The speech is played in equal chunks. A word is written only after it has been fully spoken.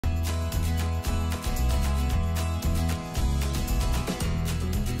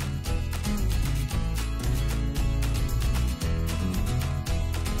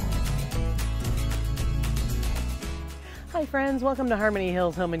Hi friends, welcome to Harmony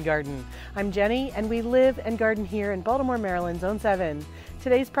Hills Home and Garden. I'm Jenny and we live and garden here in Baltimore, Maryland, Zone 7.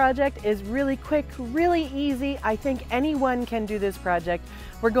 Today's project is really quick, really easy. I think anyone can do this project.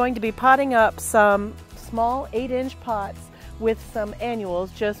 We're going to be potting up some small 8-inch pots with some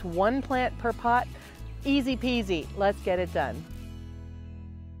annuals, just one plant per pot. Easy peasy, let's get it done.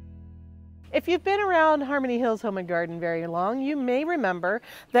 If you've been around Harmony Hills Home and Garden very long, you may remember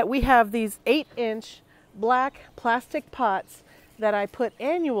that we have these 8-inch black plastic pots that I put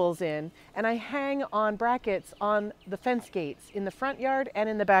annuals in, and I hang on brackets on the fence gates in the front yard and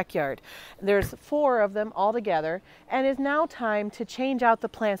in the backyard. There's 4 of them all together, and it's now time to change out the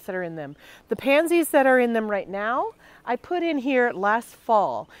plants that are in them. The pansies that are in them right now, I put in here last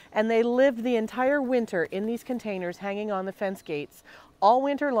fall, and they lived the entire winter in these containers hanging on the fence gates all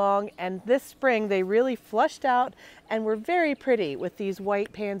winter long, and this spring they really flushed out and were very pretty with these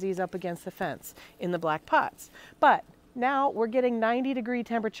white pansies up against the fence in the black pots. But now we're getting 90-degree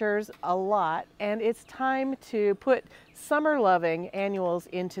temperatures a lot, and it's time to put summer-loving annuals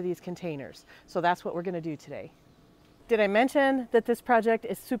into these containers. So that's what we're going to do today. Did I mention that this project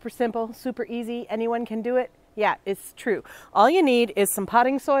is super simple, super easy, anyone can do it? Yeah, it's true. All you need is some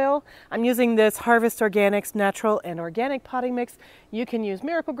potting soil. I'm using this Harvest Organics natural and organic potting mix. You can use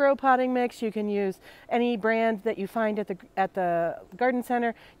Miracle-Gro potting mix. You can use any brand that you find at the garden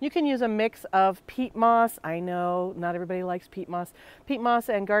center. You can use a mix of peat moss. I know not everybody likes peat moss. Peat moss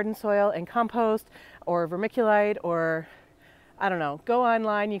and garden soil and compost, or vermiculite, or I don't know, go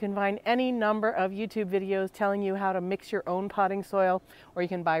online. You can find any number of YouTube videos telling you how to mix your own potting soil, or you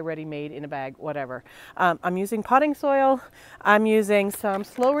can buy ready-made in a bag, whatever. I'm using potting soil. I'm using some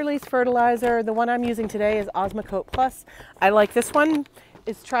slow-release fertilizer. The one I'm using today is Osmocote Plus. I like this one.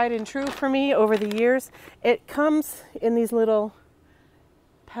 It's tried and true for me over the years. It comes in these little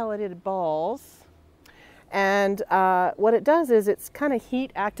pelleted balls. And what it does is it's kind of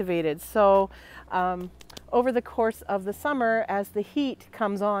heat activated. So over the course of the summer, as the heat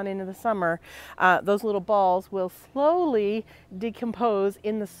comes on into the summer, those little balls will slowly decompose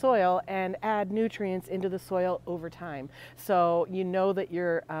in the soil and add nutrients into the soil over time. So you know that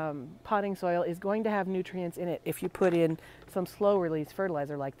your potting soil is going to have nutrients in it if you put in some slow release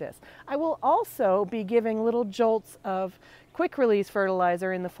fertilizer like this. I will also be giving little jolts of quick release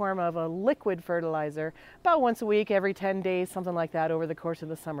fertilizer in the form of a liquid fertilizer about once a week, every 10 days, something like that over the course of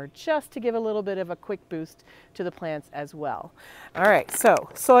the summer, just to give a little bit of a quick boost to the plants as well. All right, so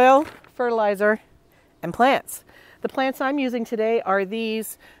soil, fertilizer, and plants. The plants I'm using today are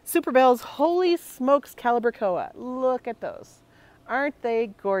these Superbell's Holy Smokes Calibrachoa. Look at those. Aren't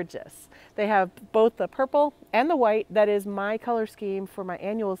they gorgeous? They have both the purple and the white. That is my color scheme for my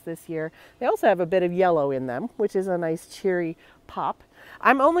annuals this year. They also have a bit of yellow in them, which is a nice cheery pop.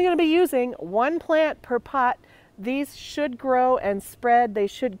 I'm only going to be using one plant per pot. These should grow and spread. They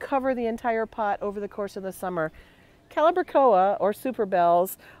should cover the entire pot over the course of the summer. Calibrachoa, or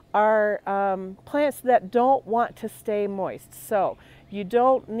Superbells, are plants that don't want to stay moist. So you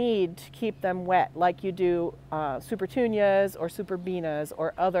don't need to keep them wet like you do Supertunias or Superbenas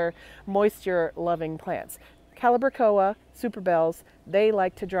or other moisture-loving plants. Calibrachoa, Superbells, they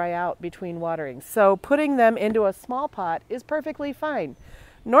like to dry out between waterings. So putting them into a small pot is perfectly fine.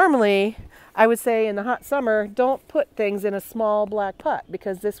 Normally, I would say in the hot summer, don't put things in a small black pot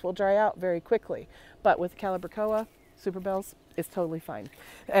because this will dry out very quickly. But with Calibrachoa, Superbells, it's totally fine.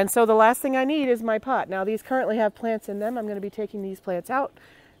 And so the last thing I need is my pot. Now these currently have plants in them. I'm going to be taking these plants out,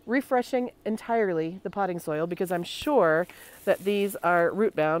 refreshing entirely the potting soil because I'm sure that these are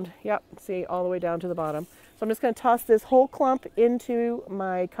root bound. Yep, see, all the way down to the bottom. So I'm just going to toss this whole clump into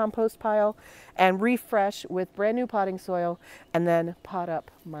my compost pile and refresh with brand new potting soil, and then pot up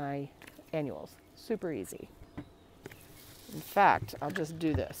my annuals. Super easy. In fact, I'll just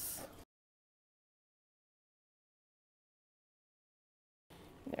do this.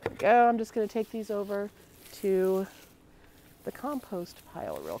 There we go. I'm just going to take these over to the compost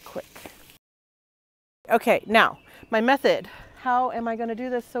pile real quick. Okay, now my method. How am I going to do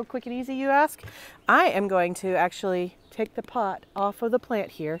this so quick and easy, you ask? I am going to actually take the pot off of the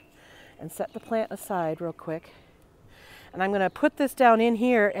plant here and set the plant aside real quick. And I'm going to put this down in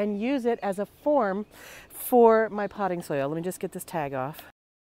here and use it as a form for my potting soil. Let me just get this tag off.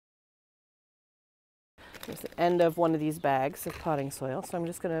 Here's the end of one of these bags of potting soil. So I'm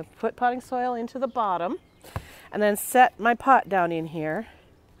just going to put potting soil into the bottom and then set my pot down in here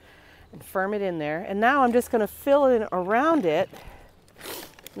and firm it in there. And now I'm just going to fill in around it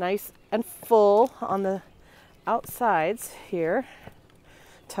nice and full on the outsides here.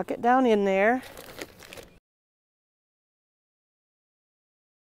 Tuck it down in there.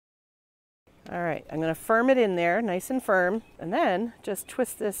 All right. right, I'm going to firm it in there, nice and firm, and then just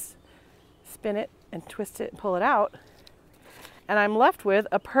twist this, spin it and twist it and pull it out. And I'm left with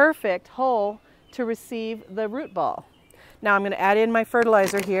a perfect hole to receive the root ball. Now I'm going to add in my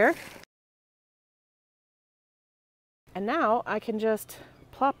fertilizer here. And now I can just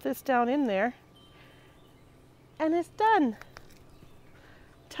plop this down in there and it's done.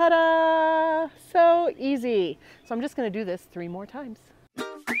 Ta-da! So easy. So I'm just going to do this 3 more times.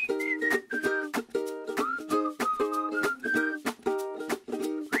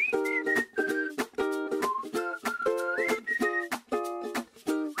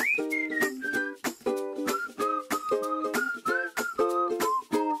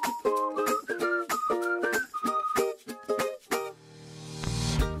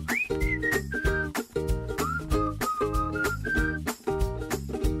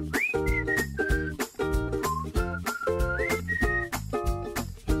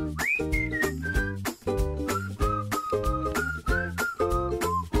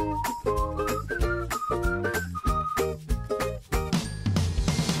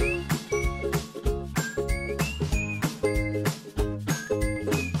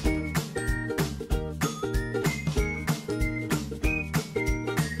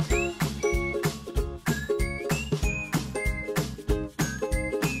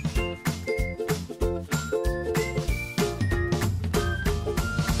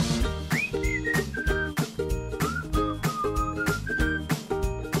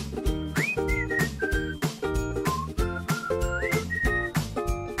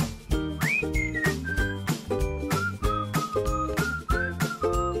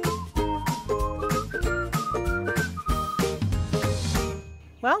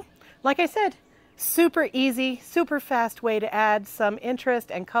 Well, like I said, super easy, super fast way to add some interest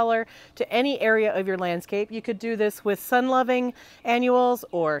and color to any area of your landscape. You could do this with sun-loving annuals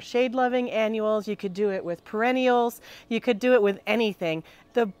or shade-loving annuals. You could do it with perennials. You could do it with anything.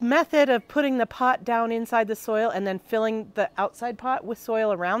 The method of putting the pot down inside the soil and then filling the outside pot with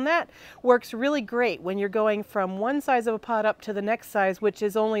soil around that works really great when you're going from one size of a pot up to the next size, which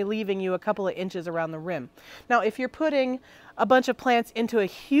is only leaving you a couple of inches around the rim. Now, if you're putting a bunch of plants into a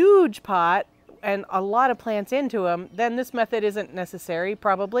huge pot and a lot of plants into them, then this method isn't necessary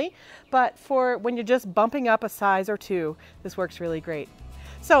probably. But for when you're just bumping up a size or 2, this works really great.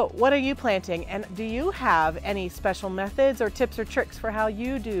 So what are you planting, and do you have any special methods or tips or tricks for how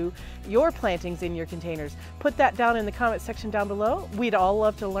you do your plantings in your containers? Put that down in the comment section down below. We'd all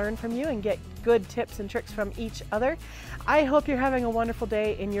love to learn from you and get good tips and tricks from each other. I hope you're having a wonderful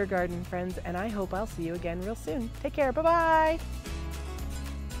day in your garden, friends, and I hope I'll see you again real soon. Take care. Bye-bye.